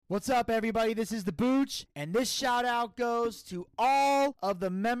What's up, everybody? This is the Booch, and this shout out goes to all of the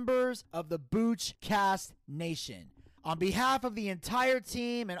members of the Boochcast Nation. On behalf of the entire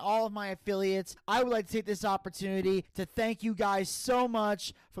team and all of my affiliates, I would like to take this opportunity to thank you guys so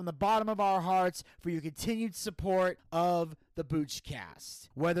much from the bottom of our hearts for your continued support of the Boochcast.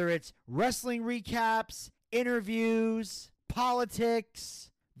 Whether it's wrestling recaps, interviews,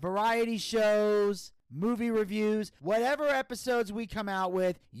 politics, variety shows, movie reviews, whatever episodes we come out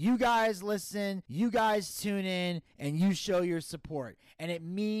with, you guys listen, you guys tune in, and you show your support. And it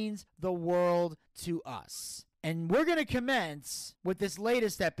means the world to us. And we're going to commence with this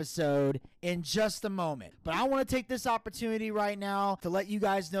latest episode in just a moment. But I want to take this opportunity right now to let you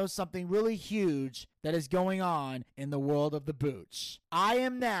guys know something really huge that is going on in the world of the Booch. I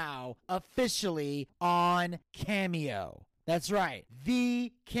am now officially on Cameo. That's right,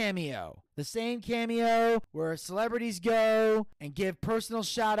 the Cameo. The same Cameo where celebrities go and give personal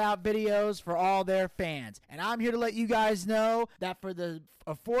shout-out videos for all their fans. And I'm here to let you guys know that for the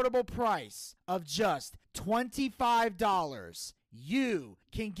affordable price of just $25, you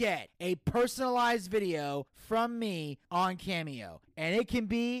can get a personalized video from me on Cameo. And it can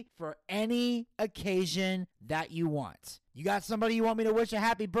be for any occasion that you want. You got somebody you want me to wish a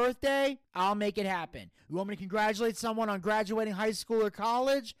happy birthday? I'll make it happen. You want me to congratulate someone on graduating high school or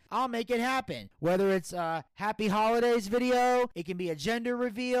college? I'll make it happen. Whether it's a happy holidays video, it can be a gender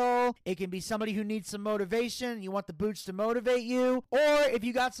reveal, it can be somebody who needs some motivation, you want the Booch to motivate you, or if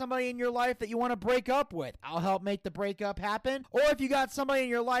you got somebody in your life that you want to break up with, I'll help make the breakup happen. Or if you got somebody in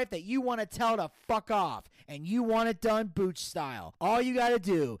your life that you want to tell to fuck off and you want it done Booch style, all you got to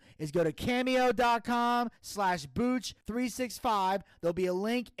do is go to cameo.com/Booch365. There'll be a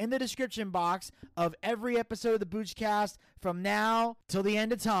link in the description box of every episode of the Boochcast from now till the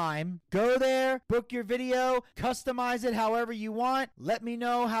end of time. Go there, book your video, customize it however you want. Let me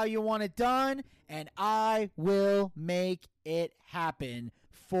know how you want it done, and I will make it happen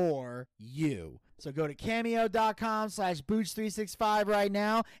for you. So go to cameo.com/Booch365 right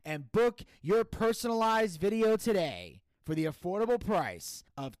now and book your personalized video today for the affordable price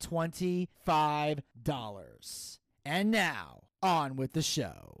of $25. And now, on with the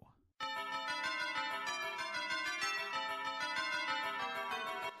show.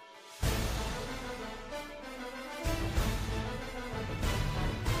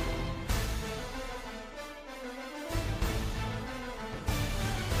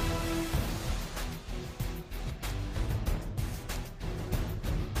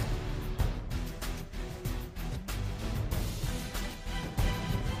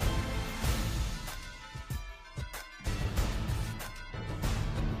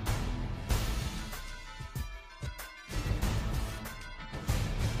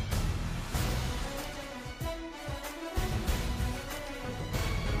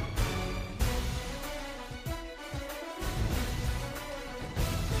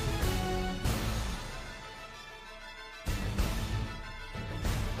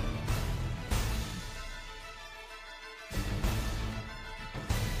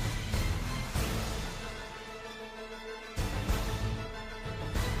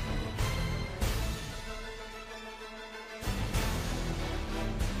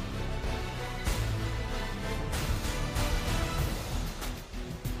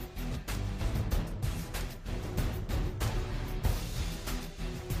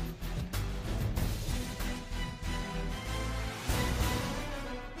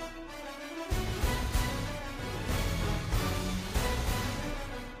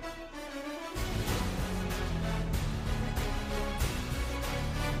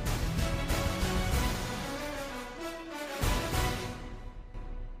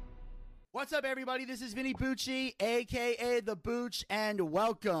 What's up, everybody? This is Vinny Bucci, a.k.a. The Booch, and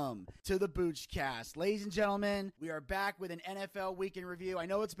welcome to the Boochcast. Ladies and gentlemen, we are back with an NFL weekend review. I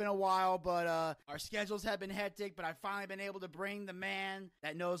know it's been a while, but our schedules have been hectic, but I've finally been able to bring the man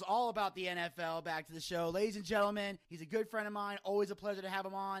that knows all about the NFL back to the show. Ladies and gentlemen, he's a good friend of mine. Always a pleasure to have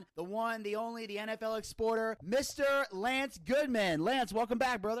him on. The one, the only, the NFL exporter, Mr. Lance Goodman. Lance, welcome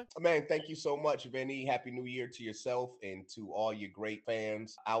back, brother. Man, thank you so much, Vinny. Happy New Year to yourself and to all your great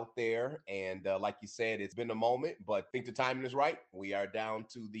fans out there. And like you said, it's been a moment, but I think the timing is right. We are down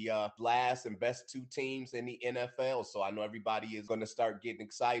to the last and best two teams in the NFL. So I know everybody is going to start getting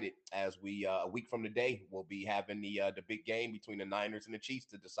excited as we, a week from today, we'll be having the big game between the Niners and the Chiefs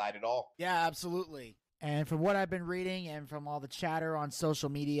to decide it all. Yeah, absolutely. And from what I've been reading and from all the chatter on social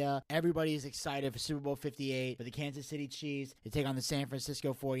media, everybody is excited for Super Bowl 58 for the Kansas City Chiefs to take on the San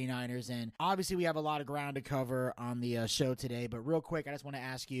Francisco 49ers. And obviously, we have a lot of ground to cover on the show today. But real quick, I just want to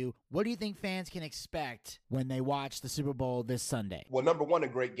ask you, what do you think fans can expect when they watch the Super Bowl this Sunday? Well, number one, a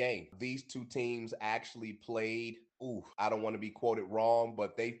great game. These two teams actually played. I don't want to be quoted wrong,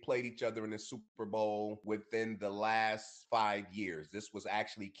 but they've played each other in the Super Bowl within the last 5 years. This was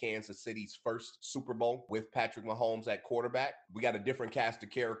actually Kansas City's first Super Bowl with Patrick Mahomes at quarterback. We got a different cast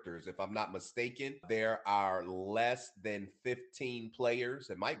of characters. If I'm not mistaken, there are less than 15 players.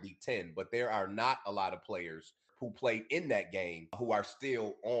 It might be 10, but there are not a lot of players who played in that game who are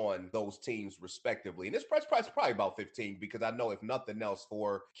still on those teams respectively. And this price is probably about 15 because I know if nothing else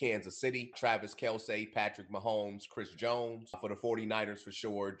for Kansas City, Travis Kelce, Patrick Mahomes, Chris Jones. For the 49ers for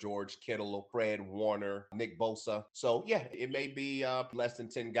sure, George Kittle, Fred Warner, Nick Bosa. So yeah, it may be less than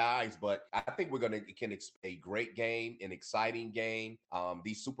 10 guys, but I think we're going to can expect a great game, an exciting game.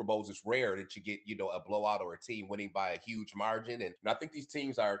 These Super Bowls, it's rare that you get, a blowout or a team winning by a huge margin. And I think these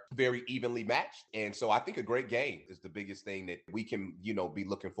teams are very evenly matched. And so I think a great game is the biggest thing that we can, be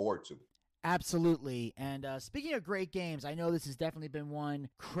looking forward to. Absolutely. And speaking of great games, I know this has definitely been one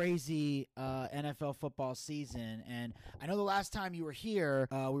crazy NFL football season. And I know the last time you were here,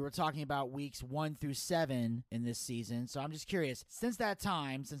 we were talking about weeks 1 through 7 in this season. So I'm just curious, since that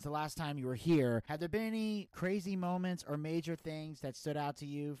time, since the last time you were here, have there been any crazy moments or major things that stood out to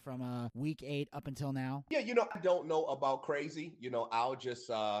you from week 8 up until now? Yeah, I don't know about crazy. I'll just,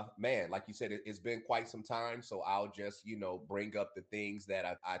 like you said, it's been quite some time. So I'll just, bring up the things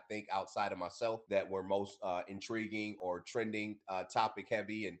that I think outside of myself that were most intriguing or trending topic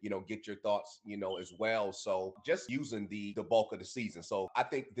heavy and, get your thoughts, as well. So just using the bulk of the season. So I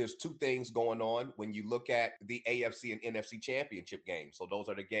think there's two things going on when you look at the AFC and NFC championship games. So those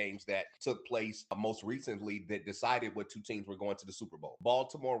are the games that took place most recently that decided what two teams were going to the Super Bowl.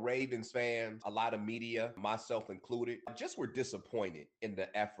 Baltimore Ravens fans, a lot of media, myself included, just were disappointed in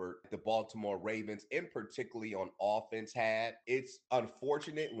the effort the Baltimore Ravens, and particularly on offense, had. It's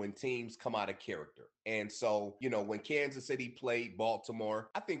unfortunate when teams come out of character. And so, when Kansas City played Baltimore,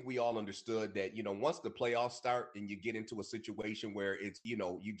 I think we all understood that, once the playoffs start and you get into a situation where it's,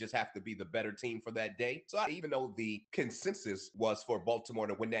 you just have to be the better team for that day. So even though the consensus was for Baltimore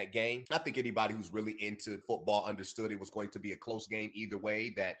to win that game, I think anybody who's really into football understood it was going to be a close game either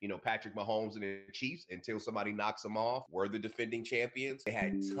way, that, Patrick Mahomes and the Chiefs, until somebody knocks them off, were the defending champions. They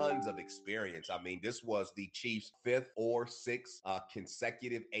had tons of experience. I mean, this was the Chiefs' 5th or 6th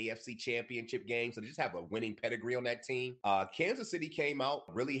consecutive AFC championship game. So they just have a winning pedigree on that team. Kansas City came out,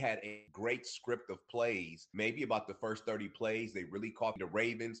 really had a great script of plays. Maybe about the first 30 plays, they really caught the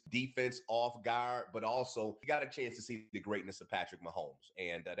Ravens defense off guard, but also you got a chance to see the greatness of Patrick Mahomes.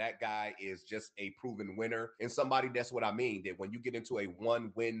 And that guy is just a proven winner and somebody, that's what I mean, that when you get into a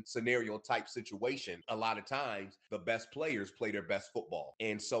one-win scenario type situation, a lot of times the best players play their best football.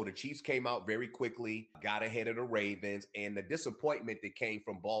 And so the Chiefs came out very quickly, got ahead of the Ravens, and the disappointment that came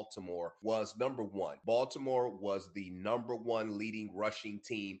from Baltimore was, number one, Baltimore was the number one leading rushing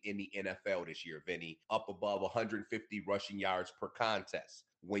team in the NFL this year, Vinny, up above 150 rushing yards per contest.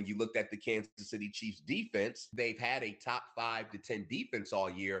 When you looked at the Kansas City Chiefs defense, they've had a top 5 to 10 defense all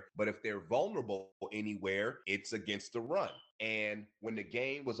year, but if they're vulnerable anywhere, it's against the run. And when the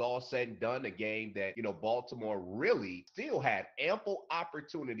game was all said and done, a game that, Baltimore really still had ample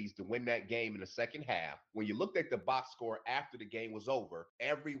opportunities to win that game in the second half. When you looked at the box score after the game was over,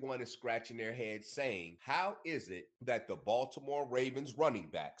 everyone is scratching their heads saying, how is it that the Baltimore Ravens running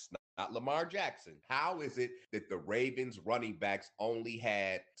backs, not Lamar Jackson, how is it that the Ravens running backs only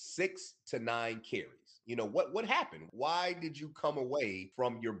had 6 to 9 carries? What happened? Why did you come away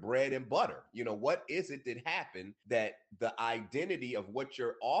from your bread and butter? What is it that happened that the identity of what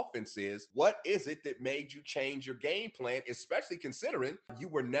your offense is, what is it that made you change your game plan, especially considering you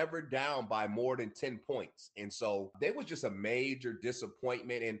were never down by more than 10 points? And so there was just a major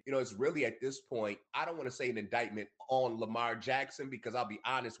disappointment. And, it's really at this point, I don't want to say an indictment on Lamar Jackson, because I'll be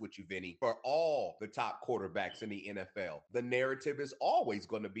honest with you, Vinny, for all the top quarterbacks in the NFL, the narrative is always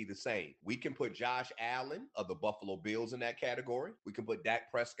going to be the same. We can put Josh Allen of the Buffalo Bills in that category. We can put Dak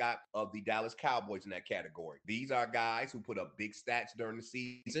Prescott of the Dallas Cowboys in that category. These are guys who put up big stats during the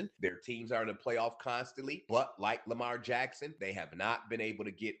season. Their teams are in the playoff constantly, but like Lamar Jackson, they have not been able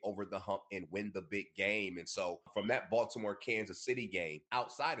to get over the hump and win the big game. And so from that Baltimore-Kansas City game,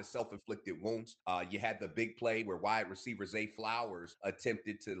 outside of self-inflicted wounds, you had the big play where wide receiver Zay Flowers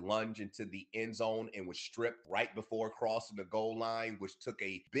attempted to lunge into the end zone and was stripped right before crossing the goal line, which took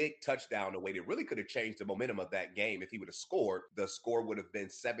a big touchdown away that really could have changed changed the momentum of that game. If he would have scored, the score would have been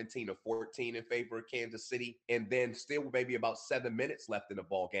 17-14 in favor of Kansas City. And then still maybe about 7 minutes left in the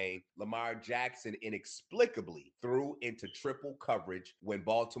ball game, Lamar Jackson inexplicably threw into triple coverage when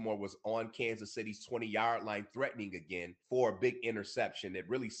Baltimore was on Kansas City's 20-yard line threatening again for a big interception that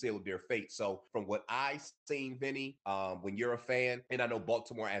really sealed their fate. So from what I seen, Vinny, when you're a fan, and I know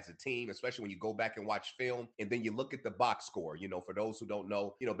Baltimore as a team, especially when you go back and watch film and then you look at the box score, for those who don't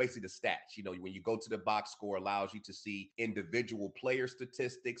know, basically the stats, when you go to the box score allows you to see individual player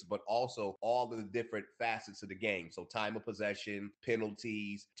statistics, but also all of the different facets of the game. So time of possession,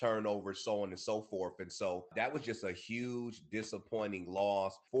 penalties, turnovers, so on and so forth. And so that was just a huge disappointing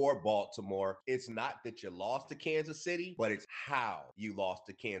loss for Baltimore. It's not that you lost to Kansas City, but it's how you lost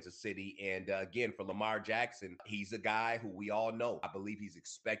to Kansas City. And again, for Lamar Jackson, he's a guy who we all know. I believe he's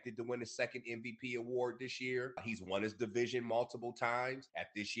expected to win his second MVP award this year. He's won his division multiple times. At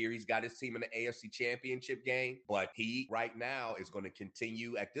this year, he's got his team in the AFC Championship game, but he right now is going to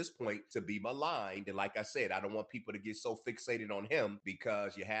continue at this point to be maligned. And like I said, I don't want people to get so fixated on him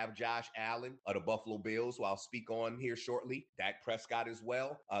because you have Josh Allen of the Buffalo Bills, who I'll speak on here shortly, Dak Prescott as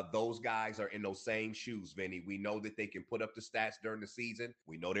well. Those guys are in those same shoes, Vinny. We know that they can put up the stats during the season.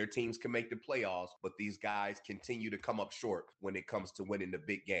 We know their teams can make the playoffs, but these guys continue to come up short when it comes to winning the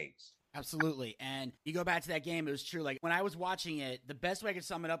big games. Absolutely. And you go back to that game, it was true. Like when I was watching it, the best way I could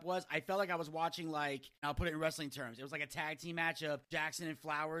sum it up was I felt like I was watching I'll put it in wrestling terms. It was like a tag team match of Jackson and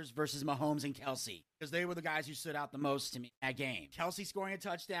Flowers versus Mahomes and Kelsey. Because they were the guys who stood out the most to me that game. Kelsey scoring a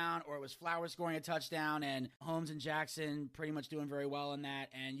touchdown, or it was Flowers scoring a touchdown, and Mahomes and Jackson pretty much doing very well in that.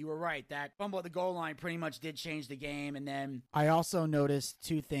 And you were right, that fumble at the goal line pretty much did change the game. And then I also noticed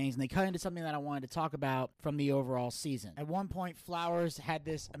two things, and they cut into something that I wanted to talk about from the overall season. At one point, Flowers had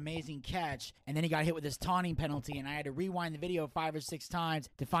this amazing catch, and then he got hit with this taunting penalty, and I had to rewind the video 5 or 6 times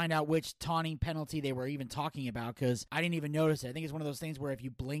to find out which taunting penalty they were even talking about, because I didn't even notice it. I think it's one of those things where if you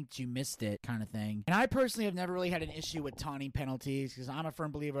blinked, you missed it kind of thing. And I personally have never really had an issue with taunting penalties because I'm a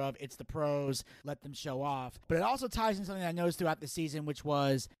firm believer of it's the pros, let them show off. But it also ties in something that I noticed throughout the season, which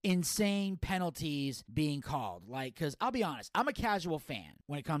was insane penalties being called. Because I'll be honest, I'm a casual fan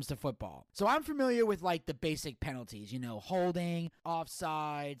when it comes to football. So I'm familiar with the basic penalties, holding,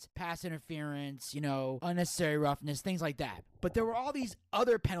 offsides, pass interference, unnecessary roughness, things like that. But there were all these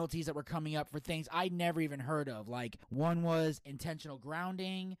other penalties that were coming up for things I'd never even heard of. One was intentional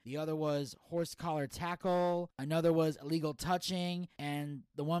grounding, the other was horse collar tackle, another was illegal touching, and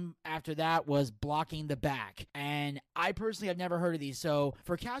the one after that was blocking the back. And I personally have never heard of these. So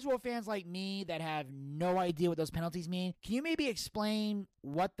for casual fans like me that have no idea what those penalties mean, can you maybe explain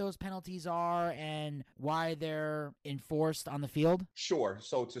what those penalties are and why they're enforced on the field? Sure.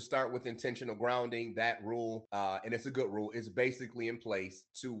 So to start with intentional grounding, that rule, and it's a good rule, is basically in place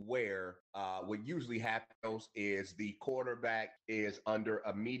to where what usually happens is the quarterback is under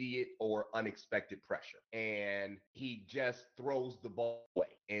immediate or unexpected pressure and he just throws the ball away.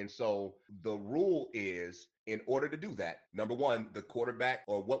 And so the rule is, in order to do that, number one, the quarterback,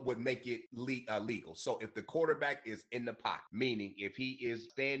 or what would make it legal. So if the quarterback is in the pocket, meaning if he is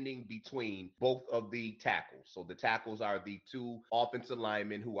standing between both of the tackles, so the tackles are the two offensive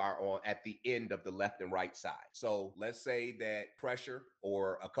linemen who are on at the end of the left and right side. So let's say that pressure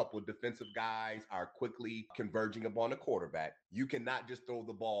or a couple of defensive guys are quickly converging upon a quarterback. You cannot just throw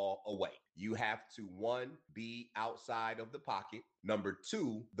the ball away. You have to, one, be outside of the pocket. Number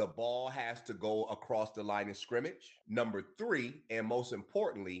two, the ball has to go across the line of scrimmage. Number three, and most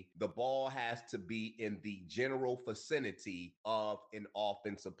importantly, the ball has to be in the general vicinity of an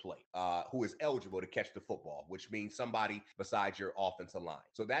offensive player who is eligible to catch the football, which means somebody besides your offensive line.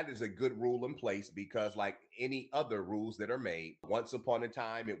 So that is a good rule in place because like any other rules that are made, once upon a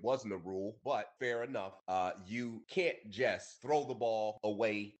time, it wasn't a rule, but fair enough. You can't just throw the ball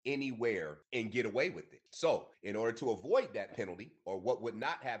away anywhere and get away with it. So in order to avoid that penalty, or what would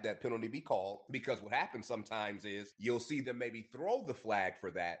not have that penalty be called, because what happens sometimes is you'll see them maybe throw the flag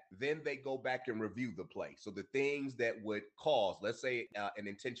for that, then they go back and review the play. So the things that would cause, let's say an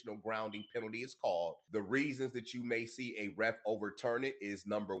intentional grounding penalty is called, the reasons that you may see a ref overturn it is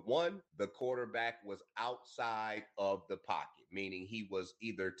number one, the quarterback was outside of the pocket, meaning he was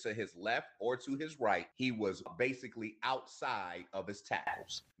either to his left or to his right. He was basically outside of his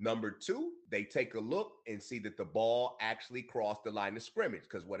tackles. Number two, they take a look and see that the ball actually crossed the line of scrimmage,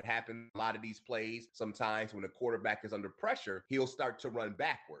 because what happens a lot of these plays, sometimes when the quarterback is under pressure, he'll start to run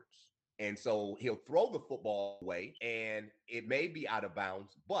backwards. And so he'll throw the football away and it may be out of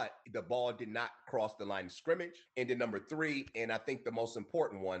bounds, but the ball did not cross the line of scrimmage. And then number three, and I think the most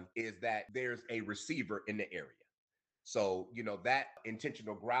important one, is that there's a receiver in the area. So, that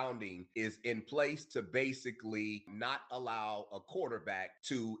intentional grounding is in place to basically not allow a quarterback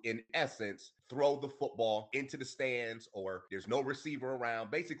to, in essence, throw the football into the stands or there's no receiver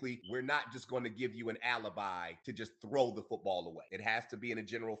around. Basically, we're not just going to give you an alibi to just throw the football away. It has to be in a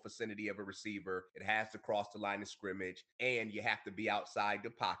general vicinity of a receiver. It has to cross the line of scrimmage, and you have to be outside the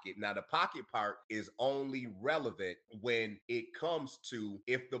pocket. Now, the pocket part is only relevant when it comes to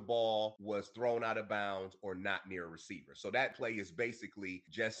if the ball was thrown out of bounds or not near a receiver. So that play is basically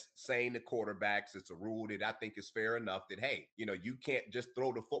just saying to quarterbacks, it's a rule that I think is fair enough that, hey, you can't just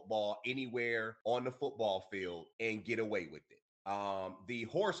throw the football anywhere on the football field and get away with it. The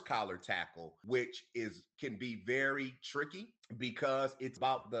horse collar tackle, which can be very tricky because it's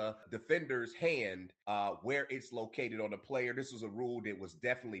about the defender's hand, where it's located on the player. This was a rule that was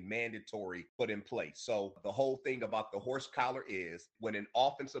definitely mandatory put in place. So the whole thing about the horse collar is when an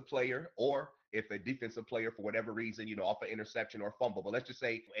offensive player or if a defensive player, for whatever reason, off an interception or fumble, but let's just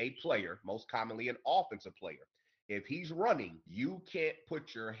say a player, most commonly an offensive player, if he's running, you can't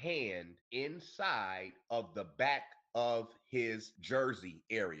put your hand inside of the back of his jersey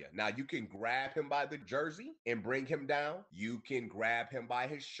area. Now, you can grab him by the jersey and bring him down. You can grab him by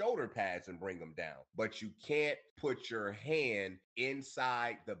his shoulder pads and bring him down. But you can't put your hand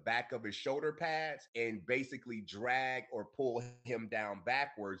inside the back of his shoulder pads and basically drag or pull him down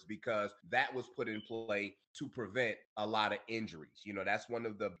backwards, because that was put in play to prevent a lot of injuries. That's one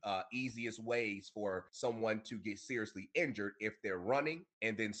of the easiest ways for someone to get seriously injured if they're running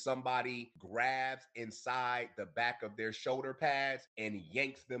and then somebody grabs inside the back of their shoulder pads and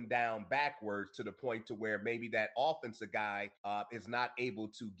yanks them down backwards to the point to where maybe that offensive guy is not able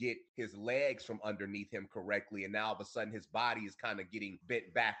to get his legs from underneath him correctly. And now all of a sudden his body is kind of getting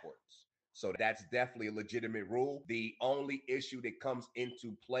bent backwards. So that's definitely a legitimate rule. The only issue that comes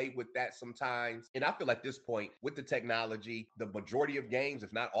into play with that sometimes, and I feel at this point with the technology, the majority of games,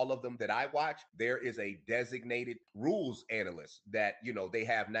 if not all of them that I watch, there is a designated rules analyst that, they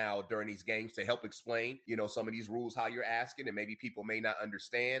have now during these games to help explain, some of these rules, how you're asking, and maybe people may not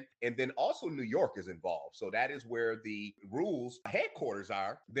understand. And then also New York is involved. So that is where the rules headquarters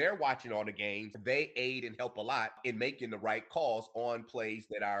are. They're watching all the games. They aid and help a lot in making the right calls on plays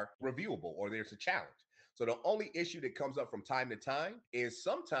that are reviewable or there's a challenge. So the only issue that comes up from time to time is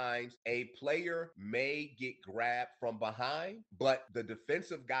sometimes a player may get grabbed from behind, but the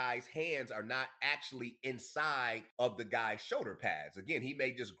defensive guy's hands are not actually inside of the guy's shoulder pads. Again, he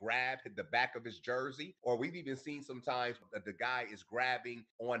may just grab the back of his jersey, or we've even seen sometimes that the guy is grabbing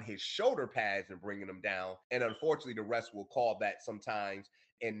on his shoulder pads and bringing them down. And unfortunately, the refs will call that sometimes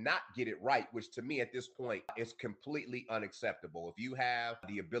and not get it right, which to me at this point is completely unacceptable. If you have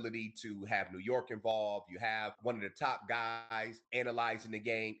the ability to have New York involved, you have one of the top guys analyzing the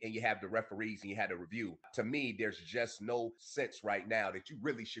game, and you have the referees and you had a review, to me, there's just no sense right now that you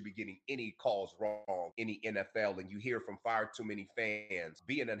really should be getting any calls wrong in the NFL. And you hear from far too many fans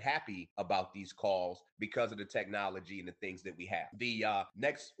being unhappy about these calls because of the technology and the things that we have. The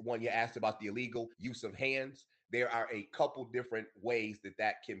next one you asked about the illegal use of hands. There are a couple different ways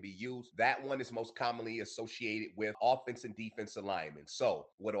that can be used. That one is most commonly associated with offense and defense alignment. So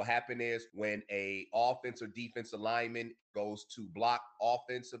what will happen is when a offense or defense alignment goes to block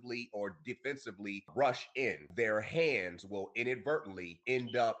offensively or defensively rush in, their hands will inadvertently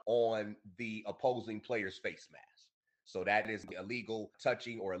end up on the opposing player's face mask. So that is illegal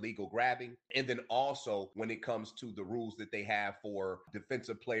touching or illegal grabbing. And then also when it comes to the rules that they have for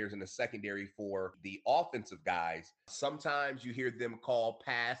defensive players in the secondary for the offensive guys, sometimes you hear them call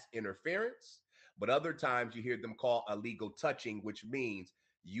pass interference, but other times you hear them call illegal touching, which means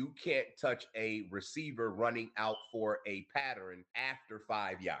you can't touch a receiver running out for a pattern after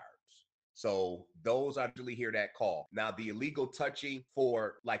 5 yards. So those I usually hear that call. Now, the illegal touching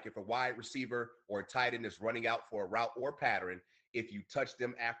for like if a wide receiver or a tight end is running out for a route or pattern, if you touch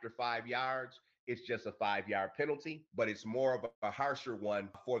them after 5 yards, it's just a 5-yard penalty, but it's more of a harsher one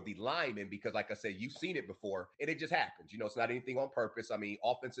for the lineman because, like I said, you've seen it before and it just happens. It's not anything on purpose. I mean,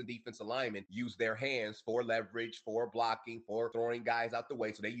 offense and defensive linemen use their hands for leverage, for blocking, for throwing guys out the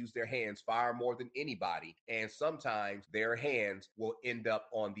way. So they use their hands far more than anybody. And sometimes their hands will end up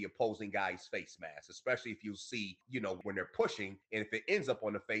on the opposing guy's face mask, especially if you see, when they're pushing. And if it ends up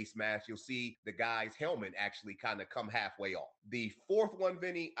on the face mask, you'll see the guy's helmet actually kind of come halfway off. The fourth one,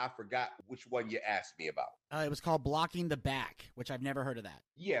 Vinny, I forgot which one you asked me about. It was called blocking the back, which I've never heard of that.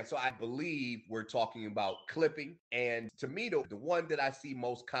 Yeah, so I believe we're talking about clipping. And to me, the one that I see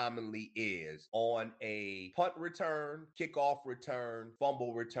most commonly is on a punt return, kickoff return,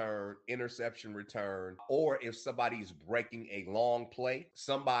 fumble return, interception return, or if somebody's breaking a long play,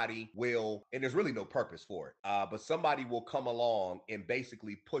 somebody will, and there's really no purpose for it, but somebody will come along and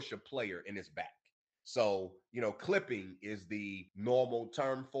basically push a player in his back. So, clipping is the normal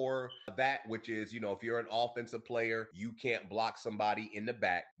term for that, which is, if you're an offensive player, you can't block somebody in the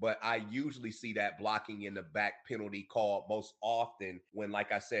back. But I usually see that blocking in the back penalty called most often when,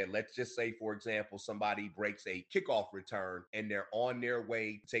 like I said, let's just say, for example, somebody breaks a kickoff return and they're on their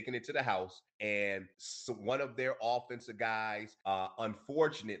way taking it to the house. And so one of their offensive guys,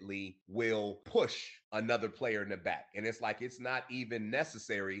 unfortunately, will push another player in the back. And it's like it's not even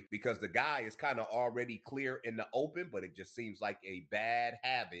necessary because the guy is kind of already clear in the open, but it just seems like a bad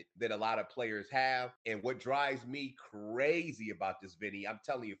habit that a lot of players have. And what drives me crazy about this, Vinny, I'm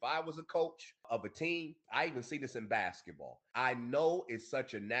telling you, if I was a coach of a team, I even see this in basketball. I know it's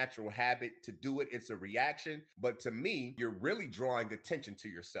such a natural habit to do it. It's a reaction. But to me, you're really drawing attention to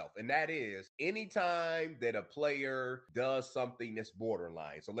yourself. And that is anytime that a player does something that's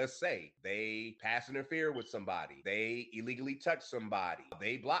borderline. So let's say they pass interfere with somebody, they illegally touch somebody,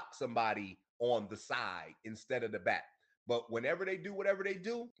 they block somebody on the side instead of the back. But whenever they do whatever they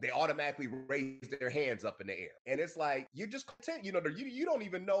do, they automatically raise their hands up in the air. And it's like, you're just content. You don't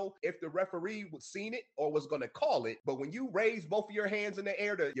even know if the referee was seen it or was going to call it. But when you raise both of your hands in the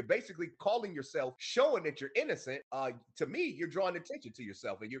air, you're basically calling yourself, showing that you're innocent. To me, you're drawing attention to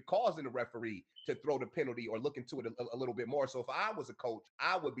yourself and you're causing the referee to throw the penalty or look into it a little bit more. So if I was a coach,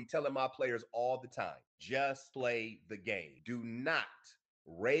 I would be telling my players all the time, just play the game. Do not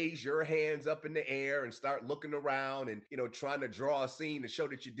raise your hands up in the air and start looking around and trying to draw a scene to show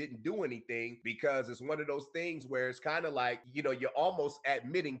that you didn't do anything, because it's one of those things where it's kind of like you're almost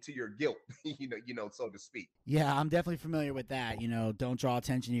admitting to your guilt, so to speak. Yeah, I'm definitely familiar with that. Don't draw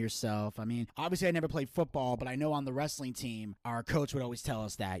attention to yourself. I mean, obviously I never played football, but I know on the wrestling team, our coach would always tell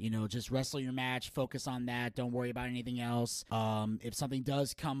us that, just wrestle your match, focus on that, don't worry about anything else. If something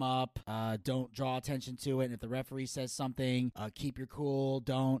does come up, don't draw attention to it. And if the referee says something, keep your cool,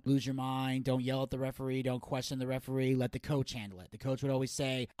 don't lose your mind, don't yell at the referee, don't question the referee, let the coach handle it. The coach would always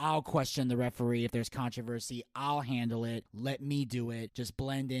say, I'll question the referee if there's controversy, I'll handle it, let me do it, just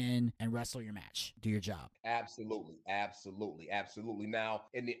blend in and wrestle your match, do your job. Absolutely, absolutely, absolutely. Now,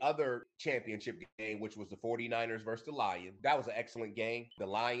 in the other championship game, which was the 49ers versus the Lions, that was an excellent game. The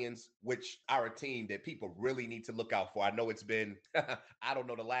Lions, which are a team that people really need to look out for. I know it's been, I don't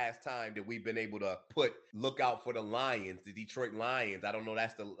know the last time that we've been able to look out for the Lions, the Detroit Lions. I don't know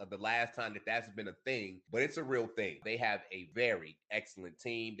that's the last time that's been a thing, but it's a real thing. They have a very excellent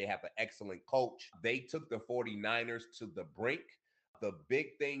team. They have an excellent coach. They took the 49ers to the brink. The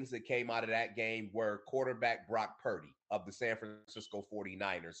big things that came out of that game were quarterback Brock Purdy of the San Francisco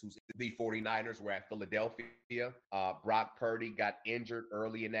 49ers, who's the 49ers were at Philadelphia. Brock Purdy got injured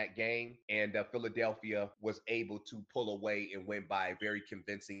early in that game, and Philadelphia was able to pull away and win by a very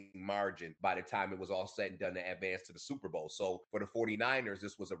convincing margin by the time it was all said and done to advance to the Super Bowl. So for the 49ers,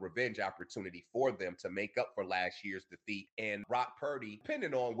 this was a revenge opportunity for them to make up for last year's defeat. And Brock Purdy,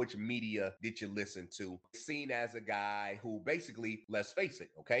 depending on which media did you listen to, seen as a guy who basically, let's face it,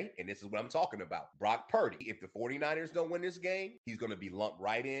 okay? And this is what I'm talking about. Brock Purdy, if the 49ers don't win this game, he's going to be lumped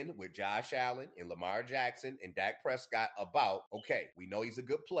right in with Josh Allen and Lamar Jackson and Dak Prescott about, okay, we know he's a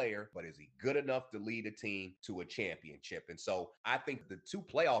good player, but is he good enough to lead a team to a championship? And so I think the two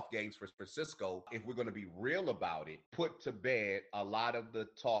playoff games for Francisco, if we're going to be real about it, put to bed a lot of the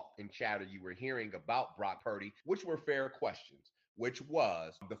talk and chatter you were hearing about Brock Purdy, which were fair questions, which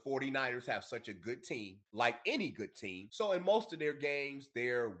was the 49ers have such a good team, like any good team. So in most of their games,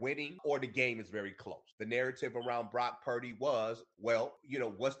 they're winning or the game is very close. The narrative around Brock Purdy was, well,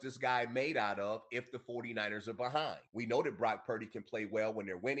 what's this guy made out of if the 49ers are behind? We know that Brock Purdy can play well when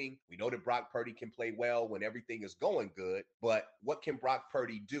they're winning. We know that Brock Purdy can play well when everything is going good. But what can Brock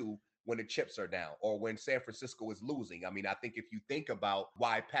Purdy do when the chips are down or when San Francisco is losing? I mean, I think if you think about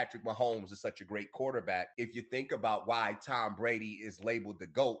why Patrick Mahomes is such a great quarterback, if you think about why Tom Brady is labeled the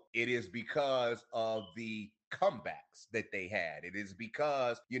GOAT, it is because of the comebacks that they had. It is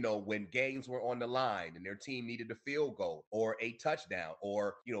because, when games were on the line and their team needed a field goal or a touchdown,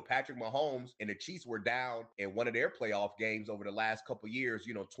 or, Patrick Mahomes and the Chiefs were down in one of their playoff games over the last couple years,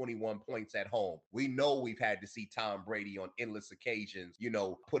 21 points at home. We know we've had to see Tom Brady on endless occasions,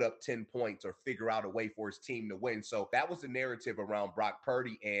 put up 10 points or figure out a way for his team to win. So that was the narrative around Brock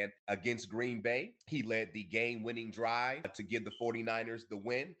Purdy. And against Green Bay, he led the game-winning drive to give the 49ers the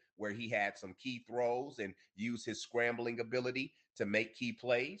win, where he had some key throws and used his scrambling ability to make key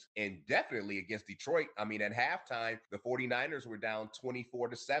plays. And definitely against Detroit, I mean, at halftime, the 49ers were down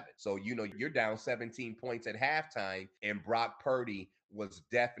 24-7. So, you're down 17 points at halftime, and Brock Purdy was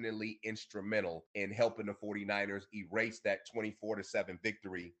definitely instrumental in helping the 49ers erase that 24-7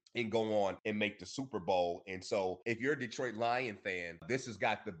 victory and go on and make the Super Bowl. And so if you're a Detroit Lion fan, this has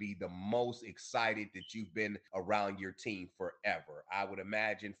got to be the most excited that you've been around your team forever. I would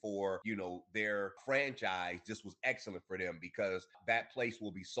imagine for, their franchise, this was excellent for them because that place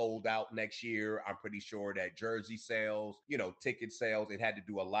will be sold out next year. I'm pretty sure that jersey sales, ticket sales, it had to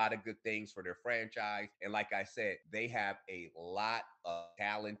do a lot of good things for their franchise. And like I said, they have a lot of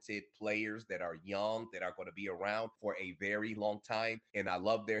talented players that are young, that are going to be around for a very long time. And I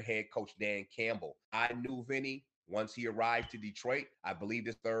love their head coach, Dan Campbell. I knew Vinny once he arrived to Detroit, I believe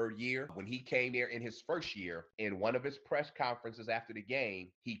his third year, when he came there in his first year, in one of his press conferences after the game,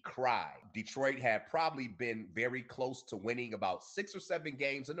 he cried. Detroit had probably been very close to winning about 6 or 7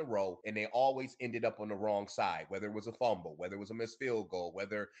 games in a row, and they always ended up on the wrong side, whether it was a fumble, whether it was a missed field goal,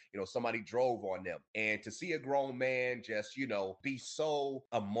 whether, somebody drove on them. And to see a grown man just, be so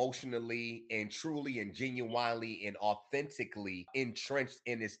emotionally and truly and genuinely and authentically entrenched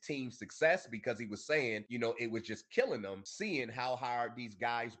in his team's success, because he was saying, it was just killing them seeing how hard these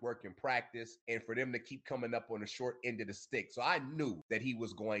guys work in practice and for them to keep coming up on the short end of the stick. So I knew that he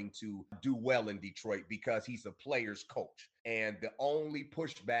was going to do well in Detroit because he's a player's coach. And the only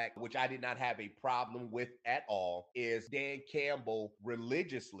pushback, which I did not have a problem with at all, is Dan Campbell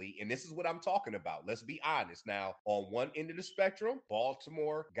religiously, and this is what I'm talking about. Let's be honest. Now, on one end of the spectrum,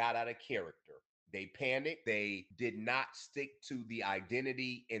 Baltimore got out of character. They panicked. They did not stick to the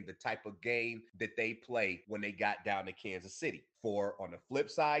identity and the type of game that they play when they got down to Kansas City. For on the flip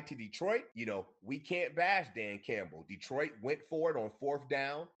side to Detroit, we can't bash Dan Campbell. Detroit went for it on 4th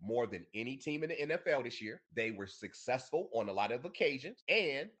down more than any team in the NFL this year. They were successful on a lot of occasions,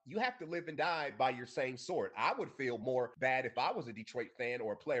 and you have to live and die by your same sword. I would feel more bad if I was a Detroit fan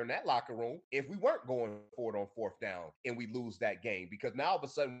or a player in that locker room if we weren't going for it on 4th down and we lose that game, because now all of a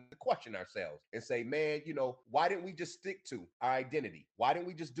sudden we question ourselves and say, man, why didn't we just stick to our identity? Why didn't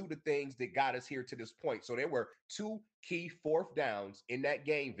we just do the things that got us here to this point? So there were 2 key 4th downs in that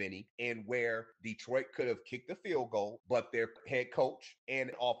game, Vinny, and where Detroit could have kicked the field goal, but their head coach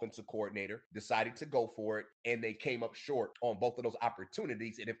and offensive coordinator decided to go for it, and they came up short on both of those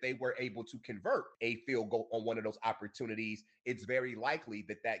opportunities. And if they were able to convert a field goal on one of those opportunities, it's very likely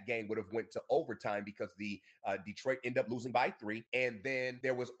that that game would have went to overtime, because the Detroit ended up losing by 3. And then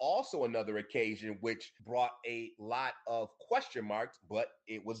there was also another occasion which brought a lot of question marks, but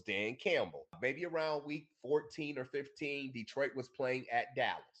it was Dan Campbell. Maybe around week 14 or 15, Detroit was playing at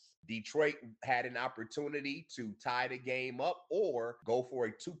Dallas. Detroit had an opportunity to tie the game up or go for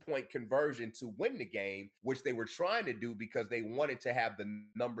a 2-point conversion to win the game, which they were trying to do because they wanted to have the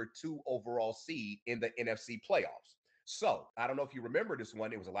number 2 overall seed in the NFC playoffs. So I don't know if you remember this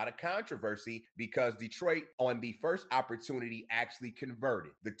one. It was a lot of controversy because Detroit, on the first opportunity, actually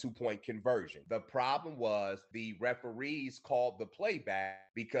converted the 2-point conversion. The problem was the referees called the play back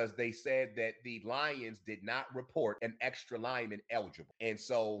because they said that the Lions did not report an extra lineman eligible. And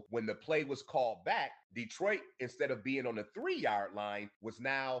so when the play was called back, Detroit, instead of being on the 3-yard line, was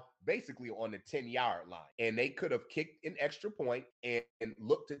now basically on the 10-yard line. And they could have kicked an extra point and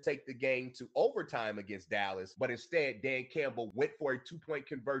looked to take the game to overtime against Dallas. But instead, Dan Campbell went for a 2-point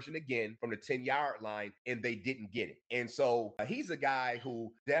conversion again from the 10-yard line, and they didn't get it. And so he's a guy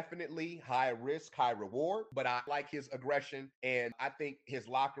who definitely high risk, high reward, but I like his aggression. And I think his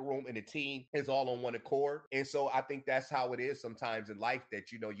locker room and the team is all on one accord. And so I think that's how it is sometimes in life,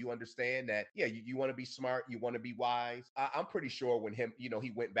 that, you understand that, yeah, you want to be smart, you want to be wise. I'm pretty sure when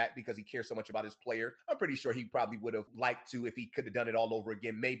he went back because he cares so much about his player, I'm pretty sure he probably would have liked to, if he could have done it all over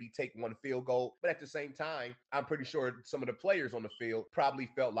again, maybe take one field goal. But at the same time, I'm pretty sure some of the players on the field probably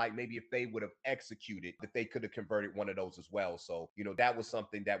felt like maybe if they would have executed, that they could have converted one of those as well. So, that was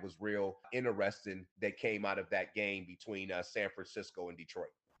something that was real interesting that came out of that game between San Francisco and Detroit.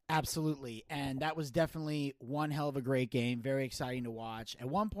 Absolutely. And that was definitely one hell of a great game. Very exciting to watch. At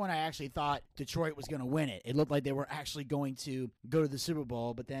one point, I actually thought Detroit was going to win it. It looked like they were actually going to go to the Super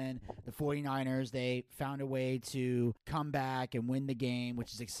Bowl, but then the 49ers, they found a way to come back and win the game,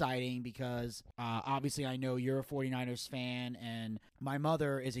 which is exciting because obviously I know you're a 49ers fan, and my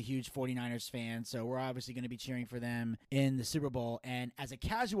mother is a huge 49ers fan, so we're obviously going to be cheering for them in the Super Bowl. And as a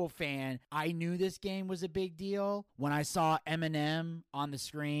casual fan, I knew this game was a big deal when I saw Eminem on the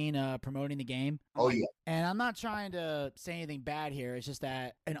screen promoting the game. Oh, yeah. And I'm not trying to say anything bad here. It's just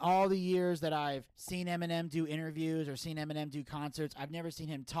that in all the years that I've seen Eminem do interviews or seen Eminem do concerts, I've never seen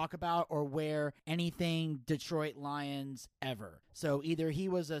him talk about or wear anything Detroit Lions ever. So either he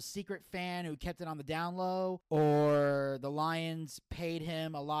was a secret fan who kept it on the down low, or the Lions paid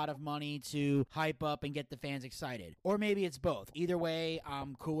him a lot of money to hype up and get the fans excited. Or maybe it's both. Either way,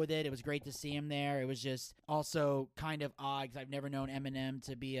 I'm cool with it. It was great to see him there. It was just also kind of odd because I've never known Eminem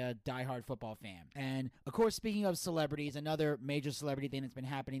to be a diehard football fan. And of course, speaking of celebrities, another major celebrity thing that's been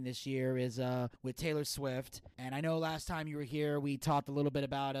happening this year is with Taylor Swift. And I know last time you were here, we talked a little bit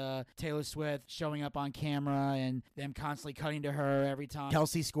about Taylor Swift showing up on camera and them constantly cutting to her every time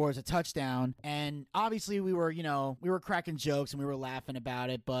Kelsey scores a touchdown. And obviously we were cracking jokes and we were laughing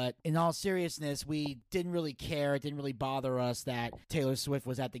about it. But in all seriousness, we didn't really care. It didn't really bother us that Taylor Swift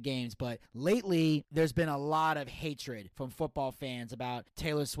was at the games. But lately, there's been a lot of hatred from football fans about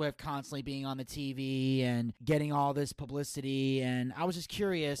Taylor Swift constantly being on the TV and getting all this publicity. And I was just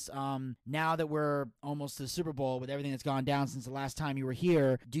curious, now that we're almost to the Super Bowl with everything that's gone down since the last time you were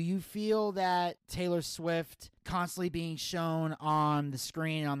here, do you feel that Taylor Swift constantly being shown on the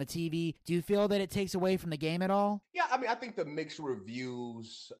screen, on the TV, do you feel that it takes away from the game at all? Yeah, I mean, I think the mixed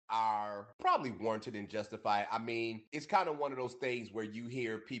reviews are probably warranted and justified. I mean, it's kind of one of those things where you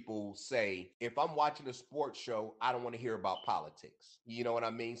hear people say, if I'm watching a sports show, I don't want to hear about politics. You know what I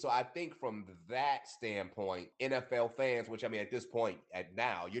mean? So I think from that standpoint, NFL fans, which I mean, at this point, at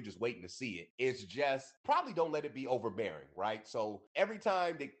now, you're just waiting to see it. It's just probably don't let it be overbearing, right? So every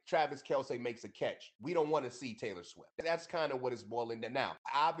time that Travis Kelce makes a catch, we don't want to see Taylor Swift. That's kind of what it's boiling down. Now,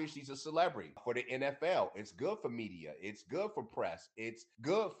 obviously, she's a celebrity for the NFL. It's good for media. It's good for press. It's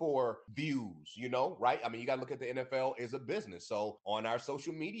good for views, right? I mean, you got to look at the NFL as a business. So on our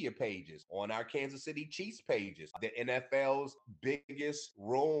social media pages, on our Kansas City Chiefs pages, the NFL's biggest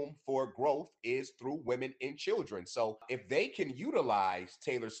room for growth is through women and children. So if they can utilize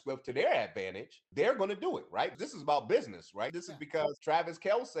Taylor Swift to their advantage, they're going to do it, right? This is about business, right? This is because Travis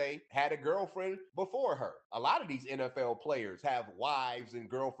Kelce had a girlfriend before her. A lot of these NFL players have wives and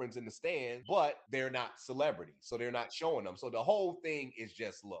girlfriends in the stands, but they're not celebrities. So they're not showing them. So the whole thing is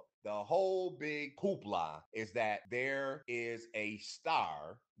just look. The whole big hoopla is that there is a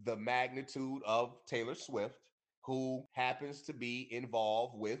star, the magnitude of Taylor Swift, who happens to be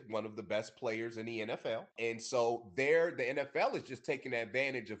involved with one of the best players in the NFL. And so the NFL is just taking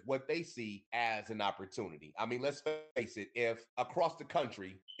advantage of what they see as an opportunity. I mean, let's face it, if across the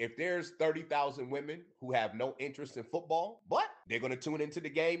country, if there's 30,000 women who have no interest in football, but they're going to tune into the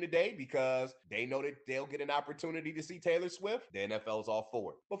game today because they know that they'll get an opportunity to see Taylor Swift, the NFL's all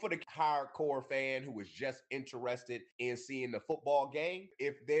for it. But for the hardcore fan who is just interested in seeing the football game,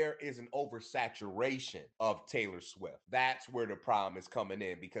 if there is an oversaturation of Taylor Swift, that's where the problem is coming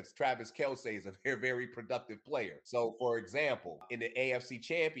in, because Travis Kelce is a very, very productive player. So, for example, in the AFC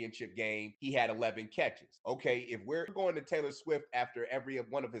Championship game, he had 11 catches. Okay, if we're going to Taylor Swift after every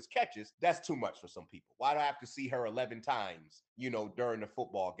one of his catches, that's too much for some people. Why do I have to see her 11 times, during the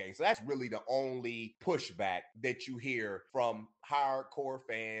football game? So that's really the only pushback that you hear from hardcore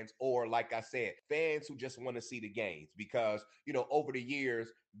fans, or like I said, fans who just want to see the games, because, over the years,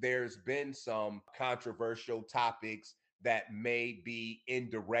 there's been some controversial topics that may be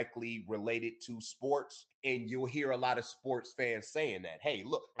indirectly related to sports. And you'll hear a lot of sports fans saying that, hey,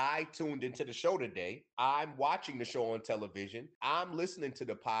 look, I tuned into the show today. I'm watching the show on television. I'm listening to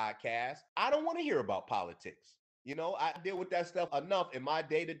the podcast. I don't want to hear about politics. I deal with that stuff enough in my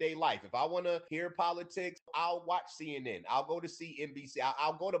day-to-day life. If I want to hear politics, I'll watch CNN. I'll go to CNBC.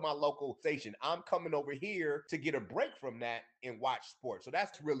 I'll go to my local station. I'm coming over here to get a break from that and watch sports. So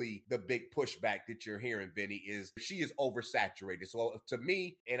that's really the big pushback that you're hearing, Vinny, is she is oversaturated. So to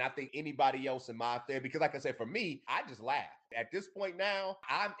me, and I think anybody else in my there, because like I said, for me, I just laugh. At this point now,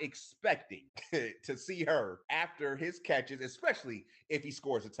 I'm expecting to see her after his catches, especially if he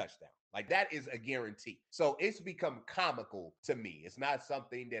scores a touchdown. Like, that is a guarantee. So it's become comical to me. It's not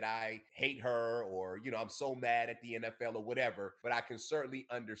something that I hate her or, I'm so mad at the NFL or whatever, but I can certainly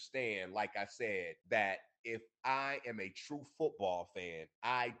understand, like I said, that if I am a true football fan,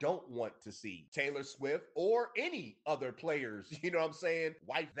 I don't want to see Taylor Swift or any other players, you know what I'm saying,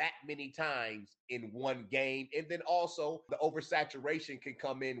 wipe that many times in one game. And then also the oversaturation can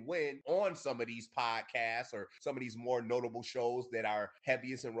come in when on some of these podcasts or some of these more notable shows that are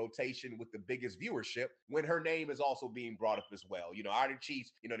heaviest in rotation with the biggest viewership, when her name is also being brought up as well. Are the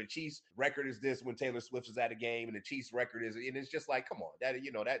Chiefs, the Chiefs record is this when Taylor Swift is at a game, and the Chiefs record is, and it's just like, come on,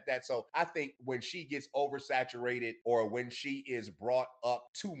 so I think when she gets oversaturated or when she is brought up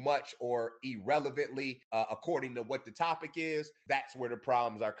too much or irrelevantly, according to what the topic is, that's where the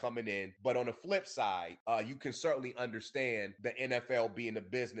problems are coming in. But on the flip side, you can certainly understand the NFL being a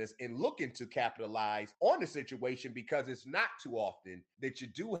business and looking to capitalize on the situation, because it's not too often that you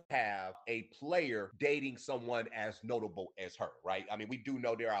do have a player dating someone as notable as her, right? I mean, we do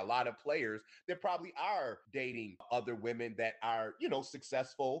know there are a lot of players that probably are dating other women that are,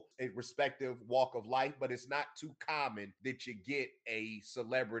 successful in respective walk of life, but it's not too common that you get a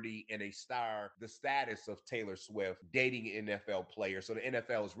celebrity and a star the status of Taylor Swift dating an NFL player. So the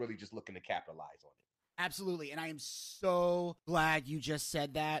NFL is really just looking to capitalize on it. Absolutely. And I am so glad you just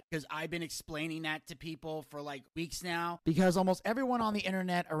said that, because I've been explaining that to people for like weeks now, because almost everyone on the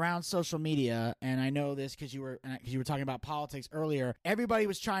internet around social media, and I know this because you were talking about politics earlier, everybody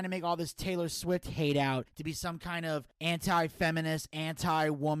was trying to make all this Taylor Swift hate out to be some kind of anti-feminist,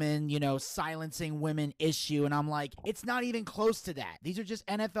 anti-woman, silencing women issue. And I'm like, it's not even close to that. These are just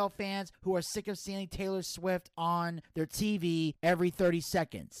NFL fans who are sick of seeing Taylor Swift on their TV every 30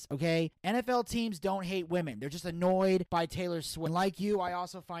 seconds. Okay. NFL teams don't hate women. They're just annoyed by Taylor Swift. Like you, I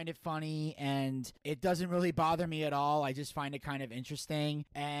also find it funny, and it doesn't really bother me at all. I just find it kind of interesting.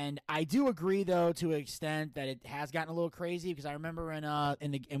 And I do agree, though, to an extent that it has gotten a little crazy, because I remember in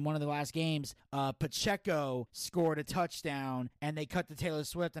one of the last games, Pacheco scored a touchdown and they cut to Taylor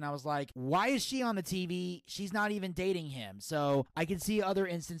Swift, and I was like, why is she on the TV? She's not even dating him. So I can see other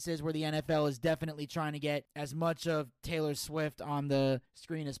instances where the NFL is definitely trying to get as much of Taylor Swift on the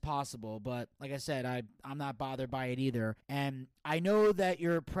screen as possible. But like I said, I'm not bothered by it either. And I know that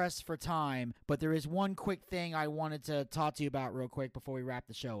you're pressed for time, but there is one quick thing I wanted to talk to you about real quick before we wrap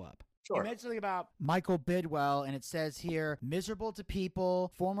the show up. Sure. You mentioned something about Michael Bidwell, and it says here, miserable to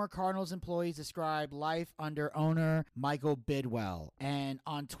people, former Cardinals employees describe life under owner Michael Bidwell. And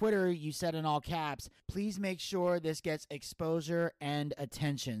on Twitter, you said in all caps, please make sure this gets exposure and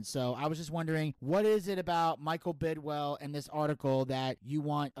attention. So I was just wondering, what is it about Michael Bidwell and this article that you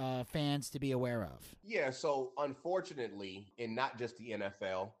want fans to be aware of? Yeah, so unfortunately, in not just the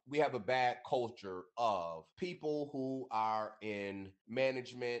NFL, we have a bad culture of people who are in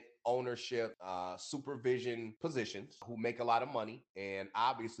management, ownership, supervision positions who make a lot of money. And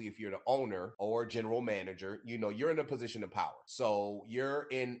obviously, if you're the owner or general manager, you're in a position of power. So you're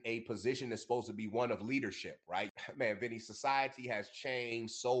in a position that's supposed to be one of leadership, right? Man, Vinny, society has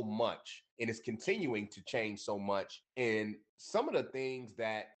changed so much and is continuing to change so much. And some of the things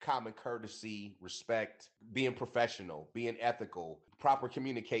that common courtesy, respect, being professional, being ethical, proper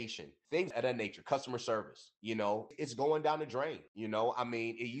communication, things of that nature, customer service, it's going down the drain. I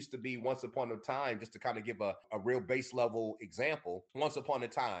mean, it used to be once upon a time, just to kind of give a real base level example, once upon a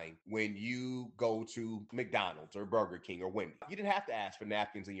time when you go to McDonald's or Burger King or Wendy's, you didn't have to ask for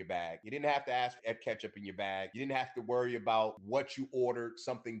napkins in your bag. You didn't have to ask for ketchup in your bag. You didn't have to worry about what you ordered,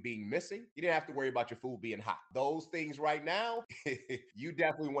 something being missing. You didn't have to worry about your food being hot. Those things right now, you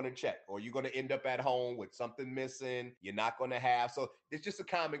definitely want to check, or you're going to end up at home with something missing. You're not going to have. So it's just a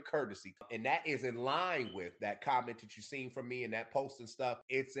common courtesy. And that is in line with that comment that you've seen from me in that post and stuff.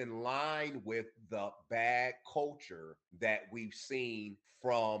 It's in line with the bad culture that we've seen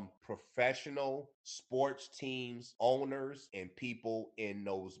from professional sports teams, owners, and people in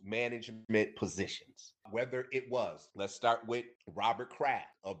those management positions. Whether it was, let's start with Robert Kraft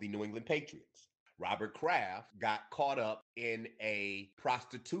of the New England Patriots. Robert Kraft got caught up in a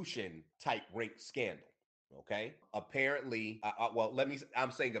prostitution type rape scandal. Okay. Apparently,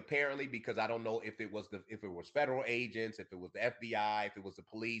 I'm saying apparently because I don't know if it was federal agents, if it was the FBI, if it was the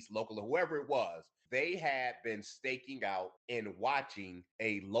police, local, or whoever it was. They had been staking out and watching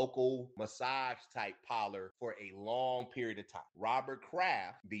a local massage type parlor for a long period of time. Robert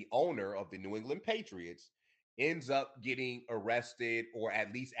Kraft, the owner of the New England Patriots, ends up getting arrested or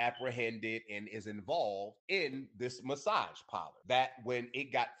at least apprehended and is involved in this massage parlor. That when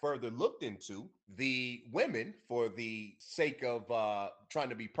it got further looked into, the women, for the sake of trying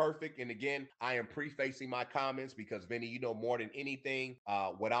to be perfect, and again, I am prefacing my comments because Vinny, you know more than anything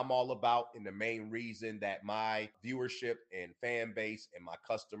what I'm all about, and the main reason that my viewership and fan base and my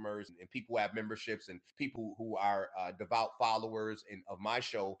customers and people who have memberships and people who are devout followers of my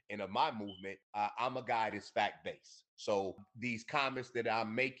show and of my movement, I'm a guy that's fact based. So these comments that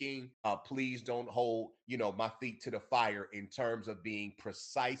I'm making, please don't hold, my feet to the fire in terms of being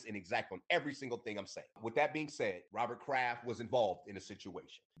precise and exact on every single thing I'm saying. With that being said, Robert Kraft was involved in a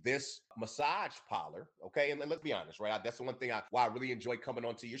situation. This massage parlor, okay, and let's be honest, right? That's the one thing why I really enjoy coming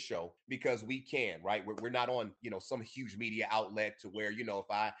onto your show, because we can, right? We're not on, some huge media outlet to where, if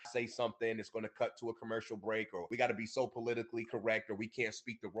I say something, it's going to cut to a commercial break, or we got to be so politically correct, or we can't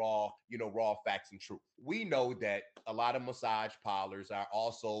speak the raw facts and truth. We know that a lot of massage parlors are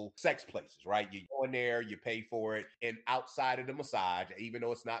also sex places, right? You go in there, you pay for it, and outside of the massage, even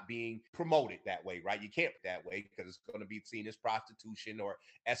though it's not being promoted that way, right? You can't that way because it's going to be seen as prostitution or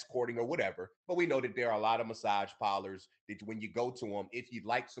escorting or whatever. But we know that there are a lot of massage parlors that when you go to them, if you'd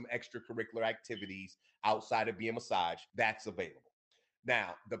like some extracurricular activities outside of being massage, that's available.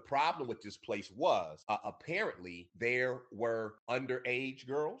 Now, the problem with this place was apparently there were underage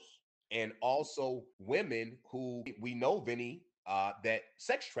girls and also women who we know, Vinny, that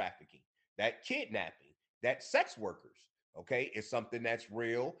sex trafficking, that kidnapping, that sex workers, okay, is something that's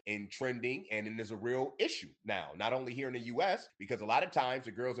real and trending, and it is a real issue now, not only here in the U.S., because a lot of times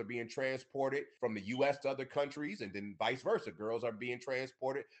the girls are being transported from the U.S. to other countries, and then vice versa. Girls are being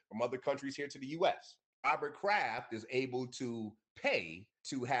transported from other countries here to the U.S. Robert Kraft is able to pay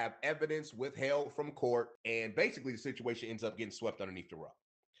to have evidence withheld from court, and basically the situation ends up getting swept underneath the rug.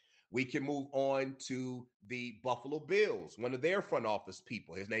 We can move on to the Buffalo Bills, one of their front office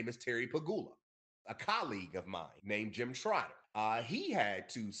people. His name is Terry Pagula, a colleague of mine named Jim Trotter. He had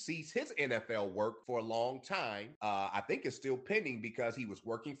to cease his NFL work for a long time. I think it's still pending because he was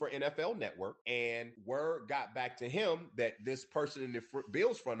working for NFL Network, and word got back to him that this person in the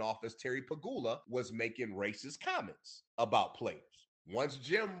Bills front office, Terry Pagula, was making racist comments about players. Once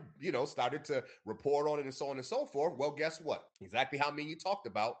Jim, started to report on it and so on and so forth, well, guess what? Exactly how many you talked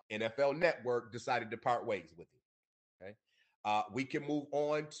about, NFL Network decided to part ways with him. Okay. We can move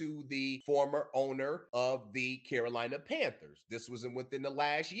on to the former owner of the Carolina Panthers. This was within the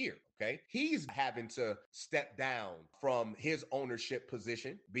last year. Okay. He's having to step down from his ownership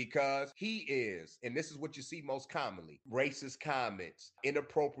position because he is, and this is what you see most commonly, racist comments,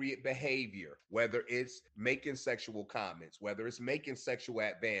 inappropriate behavior, whether it's making sexual comments, whether it's making sexual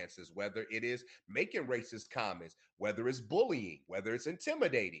advances, whether it is making racist comments, whether it's bullying, whether it's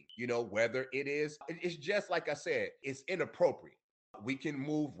intimidating, whether it's just like I said, it's inappropriate. We can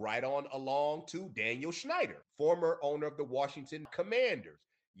move right on along to Daniel Snyder, former owner of the Washington Commanders.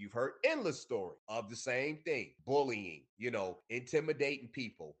 You've heard endless story of the same thing, bullying, intimidating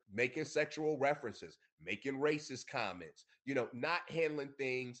people, making sexual references, making racist comments, not handling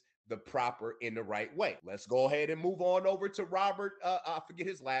things the proper in the right way. Let's go ahead and move on over to Robert, I forget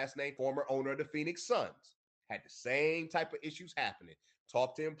his last name, former owner of the Phoenix Suns. Had the same type of issues happening.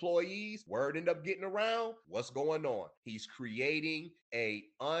 Talk to employees, word end up getting around. What's going on? He's creating a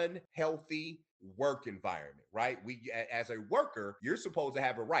unhealthy work environment, right? We, as a worker, you're supposed to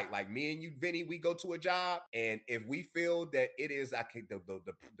have a right. Like me and you, Vinny, we go to a job, and if we feel that it is,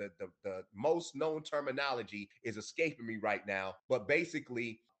 the most known terminology is escaping me right now, but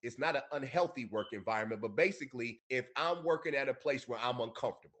basically, it's not an unhealthy work environment. But basically, if I'm working at a place where I'm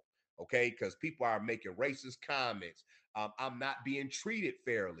uncomfortable, okay, because people are making racist comments, I'm not being treated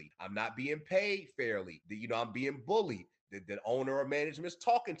fairly, I'm not being paid fairly, I'm being bullied, the owner or management is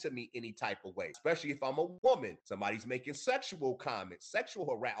talking to me any type of way, especially if I'm a woman, somebody's making sexual comments, sexual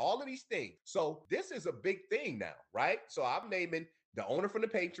harassment, all of these things. So this is a big thing now, right? So I'm naming the owner from the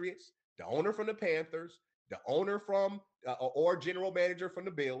Patriots, the owner from the Panthers, the owner from or general manager from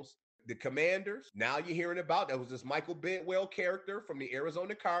the Bills, the Commanders. Now you're hearing about, that was this Michael Bidwell character from the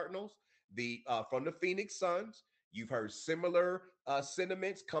Arizona Cardinals, the from the Phoenix Suns. You've heard similar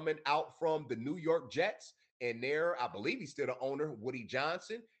sentiments coming out from the New York Jets, and there, I believe he's still the owner, Woody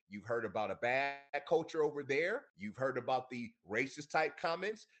Johnson. You've heard about a bad culture over there. You've heard about the racist type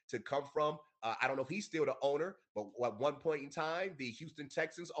comments to come from, I don't know if he's still the owner, but at one point in time, the Houston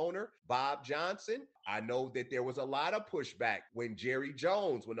Texans owner, Bob Johnson. I know that there was a lot of pushback when Jerry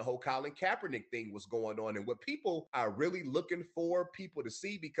Jones, when the whole Colin Kaepernick thing was going on, and what people are really looking for people to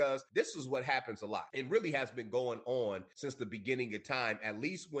see, because this is what happens a lot. It really has been going on since the beginning of time, at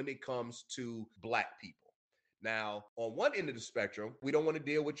least when it comes to Black people. Now, on one end of the spectrum, we don't want to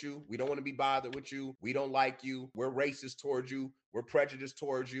deal with you. We don't want to be bothered with you. We don't like you. We're racist towards you. We're prejudiced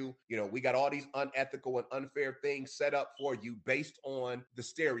towards you. You know, we got all these unethical and unfair things set up for you based on the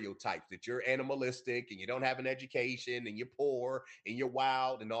stereotypes that you're animalistic and you don't have an education and you're poor and you're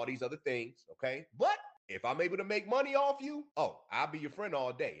wild and all these other things. Okay. But if I'm able to make money off you, oh, I'll be your friend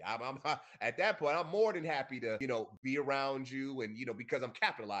all day. I'm at that point, I'm more than happy to, be around you and, because I'm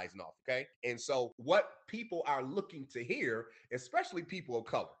capitalizing off. Okay. And so what people are looking to hear, especially people of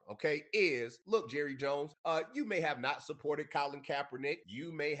color, okay, is look, Jerry Jones, you may have not supported Colin Kaepernick.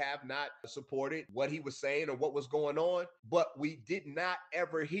 You may have not supported what he was saying or what was going on, but we did not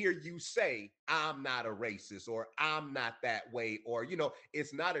ever hear you say, I'm not a racist or I'm not that way, or,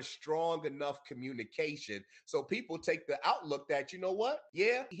 it's not a strong enough communication. So people take the outlook that, you know what?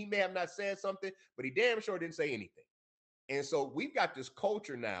 Yeah, he may have not said something, but he damn sure didn't say anything. And so we've got this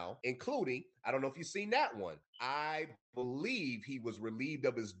culture now, including, I don't know if you've seen that one. I believe he was relieved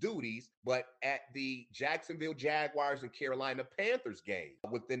of his duties, but at the Jacksonville Jaguars and Carolina Panthers game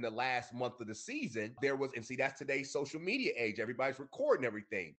within the last month of the season, there was, and see, that's today's social media age. Everybody's recording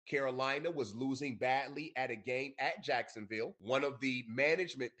everything. Carolina was losing badly at a game at Jacksonville. One of the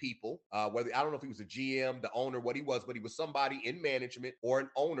management people, whether I don't know if he was a GM, the owner, what he was, but he was somebody in management or an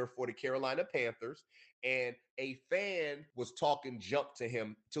owner for the Carolina Panthers. And a fan was talking junk to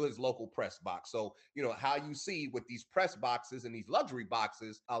him to his local press box. So, how you see with these press boxes and these luxury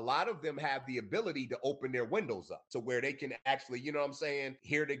boxes, a lot of them have the ability to open their windows up to where they can actually,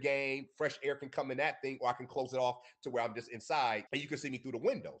 hear the game, fresh air can come in that thing, or I can close it off to where I'm just inside and you can see me through the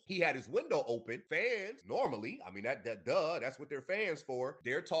windows. He had his window open. Fans, normally, I mean, that's what they're fans for.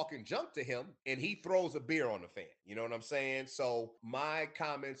 They're talking junk to him and he throws a beer on the fan. You know what I'm saying? So my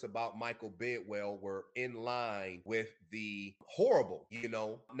comments about Michael Bidwell were in line with the horrible,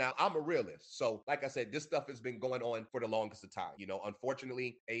 Now, I'm a realist. So, like I said, this stuff has been going on for the longest of time.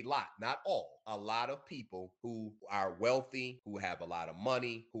 Unfortunately, a lot of people who are wealthy, who have a lot of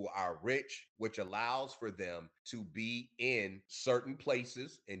money, who are rich, which allows for them to be in certain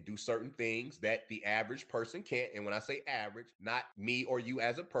places and do certain things that the average person can't. And when I say average, not me or you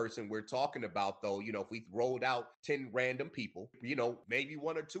as a person, we're talking about, though, if we rolled out 10 random people, maybe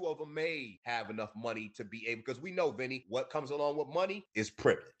one or two of them may have enough money to be able, because we know, Vinny, what comes along with money is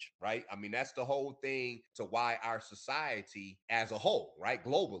privilege, right? I mean, that's the whole thing to why our society as a whole, right,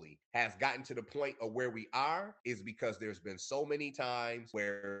 globally, has gotten to the point of where we are, is because there's been so many times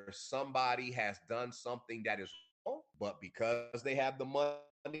where somebody has done something that is wrong, but because they have the money,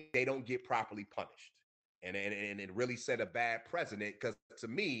 they don't get properly punished. And it really set a bad precedent, because to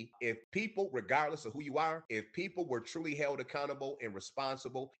me, if people, regardless of who you are, if people were truly held accountable and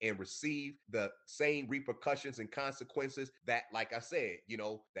responsible and received the same repercussions and consequences that, like I said,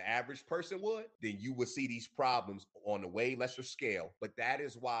 the average person would, then you would see these problems on a way lesser scale. But that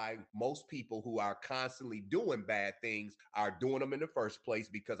is why most people who are constantly doing bad things are doing them in the first place,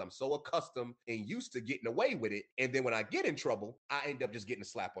 because I'm so accustomed and used to getting away with it. And then when I get in trouble, I end up just getting a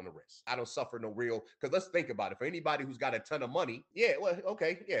slap on the wrist. I don't suffer no real, because let's think about it. For anybody who's got a ton of money, yeah, well,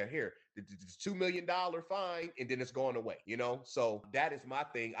 okay, yeah, here, the $2 million fine, and then it's going away, So that is my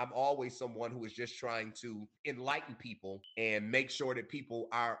thing. I'm always someone who is just trying to enlighten people and make sure that people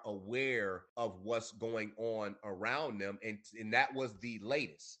are aware of what's going on around them. And that was the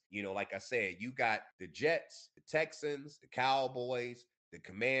latest. Like I said, you got the Jets, the Texans, the Cowboys, the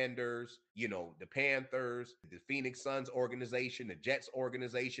Commanders, the Panthers, the Phoenix Suns organization, the Jets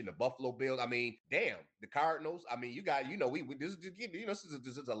organization, the Buffalo Bills. I mean, damn, the Cardinals. I mean, you got, this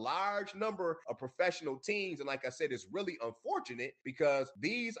is a large number of professional teams. And like I said, it's really unfortunate because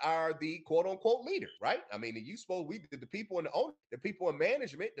these are the quote unquote leaders, right? I mean, the people in the people in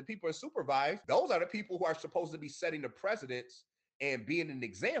management, the people in supervise, those are the people who are supposed to be setting the precedents and being an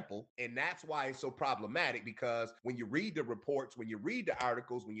example. And that's why it's so problematic, because when you read the reports, when you read the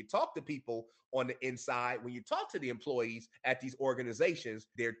articles, when you talk to people on the inside, when you talk to the employees at these organizations,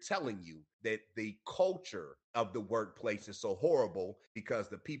 they're telling you that the culture of the workplace is so horrible because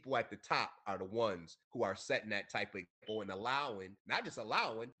the people at the top are the ones who are setting that type of example and not just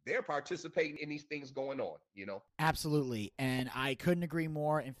allowing, they're participating in these things going on, Absolutely. And I couldn't agree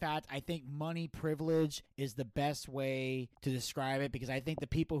more. In fact, I think money privilege is the best way to describe it, because I think the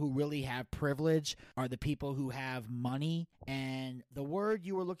people who really have privilege are the people who have money. And the word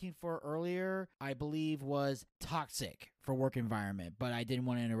you were looking for earlier, I believe, was toxic for work environment, but I didn't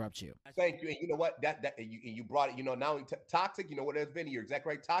want to interrupt you. Thank you. And you know what? You brought it, not only toxic, what it's been, you're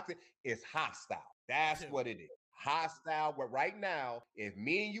exactly right. Toxic is hostile. That's what it is. hostile. But right now, if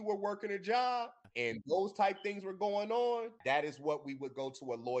me and you were working a job and those type things were going on, that is what we would go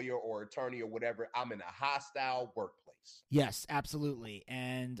to a lawyer or attorney or whatever. I'm in a hostile workplace. Yes, absolutely.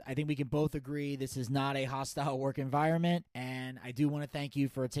 And I think we can both agree this is not a hostile work environment. And I do want to thank you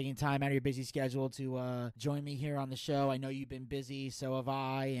for taking time out of your busy schedule to join me here on the show. I know you've been busy, so have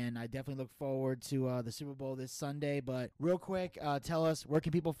I, and I definitely look forward to the Super Bowl this Sunday. But real quick, tell us, where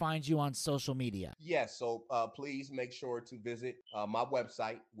can people find you on social media? Yes, so please make sure to visit my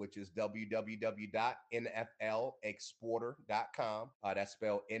website, which is www.nflexporter.com. That's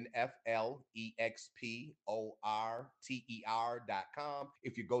spelled NFLEXPORTER.com.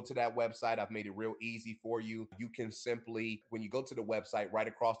 If you go to that website, I've made it real easy for you. You can simply, when you go to the website, right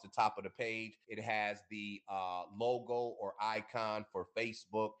across the top of the page, it has the logo or icon for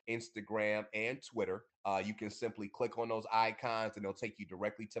Facebook, Instagram, and Twitter. You can simply click on those icons and they'll take you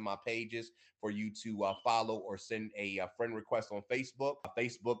directly to my pages for you to follow or send a friend request on Facebook.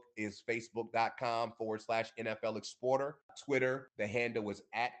 Facebook is facebook.com/NFL Exporter. Twitter, the handle is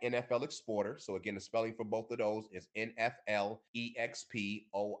at NFL Exporter. So again, the spelling for both of those is NFLEXPORTER.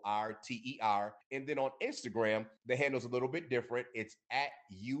 And then on Instagram, the handle's a little bit different. It's at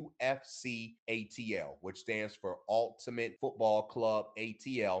UFCATL, which stands for Ultimate Football Club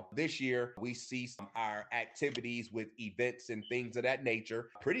ATL. This year, we see our activities with events and things of that nature,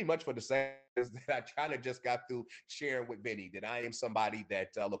 pretty much for the same that I kind of just got through sharing with Benny, that I am somebody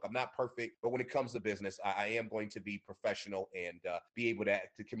that, look, I'm not perfect, but when it comes to business, I am going to be professional and be able to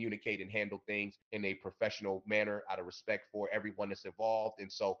communicate and handle things in a professional manner out of respect for everyone that's involved. And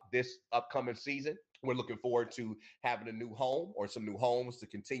so this upcoming season, we're looking forward to having a new home or some new homes to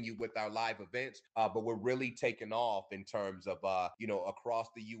continue with our live events. But we're really taking off in terms of, across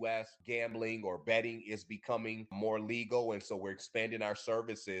the U.S., gambling or betting is becoming more legal. And so we're expanding our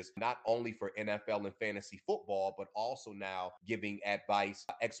services, not only for NFL and fantasy football, but also now giving advice,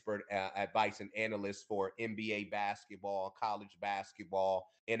 expert advice and analysts for NBA basketball, college basketball,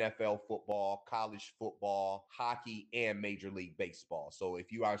 NFL football, college football, hockey, and Major League Baseball. So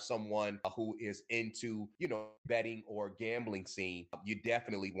if you are someone who is into, betting or gambling scene, you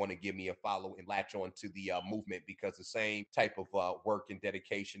definitely want to give me a follow and latch on to the movement, because the same type of work and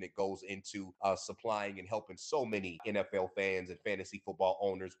dedication that goes into supplying and helping so many NFL fans and fantasy football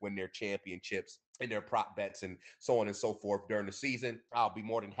owners win their championships and their prop bets and so on and so forth during the season. I'll be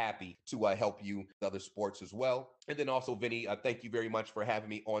more than happy to help you with other sports as well. And then also, Vinny, thank you very much for having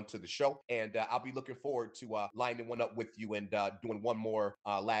me onto the show. And I'll be looking forward to lining one up with you and doing one more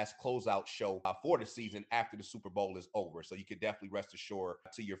last closeout show for the season after the Super Bowl is over. So you can definitely rest assured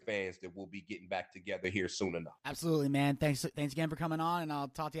to your fans that we'll be getting back together here soon enough. Absolutely, man. Thanks again for coming on, and I'll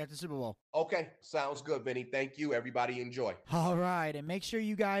talk to you after the Super Bowl. Okay, sounds good, Vinny. Thank you. Everybody enjoy. All right, and make sure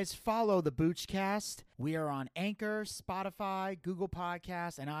you guys follow the Boochcast. We are on Anchor, Spotify, Google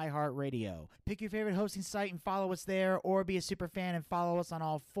Podcasts, and iHeartRadio. Pick your favorite hosting site and follow us there, or be a super fan and follow us on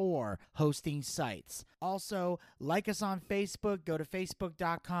all 4 hosting sites. Also, like us on Facebook. Go to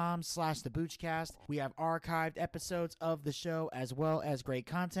facebook.com/theboochcast. We have archived episodes of the show as well as great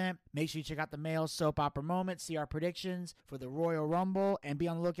content. Make sure you check out the male soap opera moment, see our predictions for the Royal Rumble, and be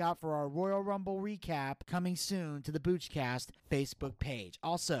on the lookout for our Royal Rumble recap coming soon to the Boochcast Facebook page.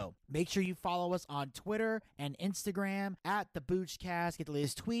 Also, make sure you follow us on Twitter and Instagram at the Boochcast. Get the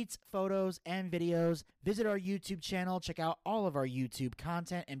latest tweets, photos, and videos. Visit our YouTube channel. Check out all of our YouTube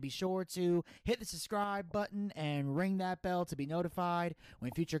content, and be sure to hit the subscribe button and ring that bell to be notified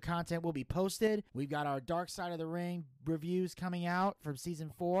when future content will be posted. We've got our Dark Side of the Ring reviews coming out from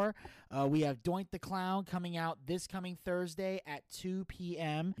season 4. We have Doink the Clown coming out this coming Thursday at 2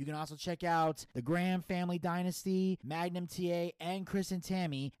 p.m. You can also check out the Graham Family Dynasty, Magnum TA, and Chris and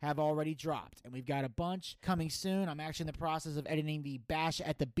Tammy have already dropped. And we've got a bunch coming soon. I'm actually in the process of editing the Bash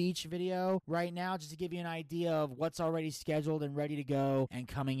at the Beach video right now, just to give you an idea of what's already scheduled and ready to go and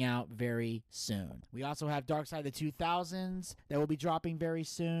coming out very soon. We also have Dark Side of the 2000s that will be dropping very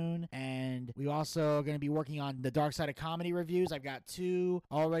soon. And we also are going to be working on the Dark Side of Comedy reviews. I've got 2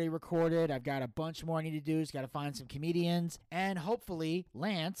 already recorded. I've got a bunch more I need to do. Just got to find some comedians. And hopefully,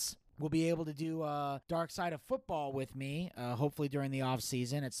 Lance will be able to do Dark Side of Football with me, hopefully during the off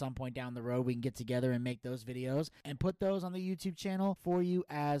season. At some point down the road, we can get together and make those videos and put those on the YouTube channel for you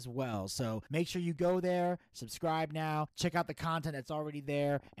as well. So make sure you go there, subscribe now, check out the content that's already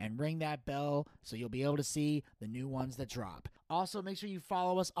there, and ring that bell so you'll be able to see the new ones that drop. Also, make sure you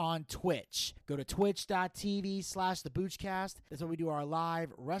follow us on Twitch. Go to twitch.tv/theboochcast. That's where we do our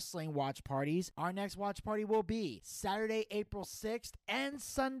live wrestling watch parties. Our next watch party will be Saturday, April 6th and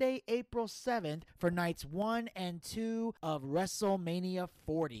Sunday, April 7th for nights 1 and 2 of WrestleMania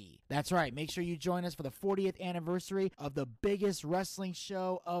 40. That's right. Make sure you join us for the 40th anniversary of the biggest wrestling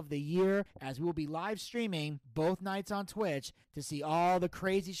show of the year, as we will be live streaming both nights on Twitch to see all the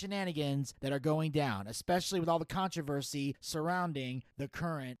crazy shenanigans that are going down, especially with all the controversy surrounding the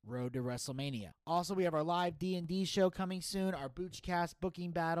current road to WrestleMania. Also, we have our live D&D show coming soon, our Boochcast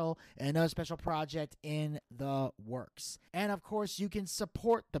booking battle, and another special project in the works. And of course, you can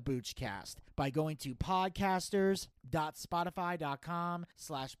support the Boochcast by going to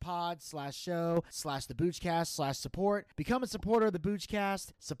podcasters.spotify.com/pod/show/the-Boochcast/support. Become a supporter of the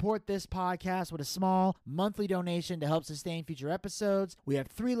Boochcast. Support this podcast with a small monthly donation to help sustain future episodes. We have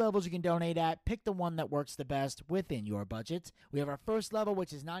 3 levels you can donate at. Pick the one that works the best within your budget. We have our first level,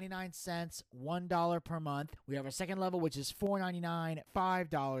 which is 99 cents, $1 per month. We have our second level, which is $4.99,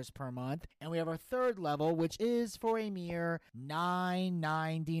 $5 per month. And we have our third level, which is for a mere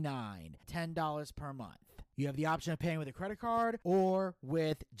 $9.99, $10 per month. You have the option of paying with a credit card or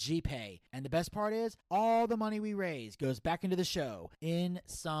with GPay. And the best part is, all the money we raise goes back into the show in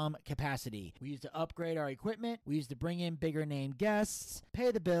some capacity. We use to upgrade our equipment, we use to bring in bigger name guests, pay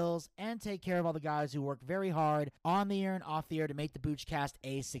the bills, and take care of all the guys who work very hard on the air and off the air to make the Boochcast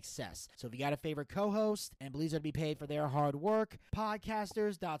a success. So if you got a favorite co-host and believes they'll be paid for their hard work,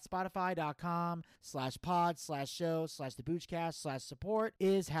 podcasters.spotify.com/pod/show/the-Boochcast/support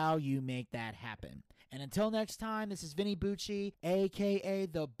is how you make that happen. And until next time, this is Vinny Bucci, a.k.a.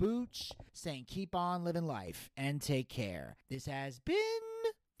 The Booch, saying keep on living life and take care. This has been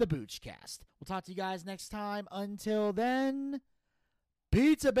The Boochcast. We'll talk to you guys next time. Until then,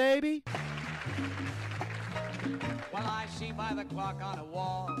 pizza, baby! Well, I see by the clock on a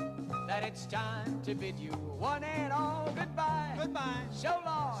wall that it's time to bid you one and all goodbye. Goodbye. So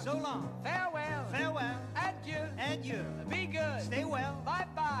long. So long. Farewell. Farewell. Adieu. Adieu. Be good. Stay well.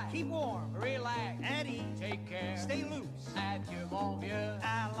 Bye-bye. Keep warm. Relax. At ease. Take care. Stay loose. Adieu, mon vieux.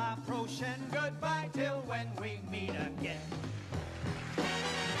 À la prochaine. Goodbye till when we meet again.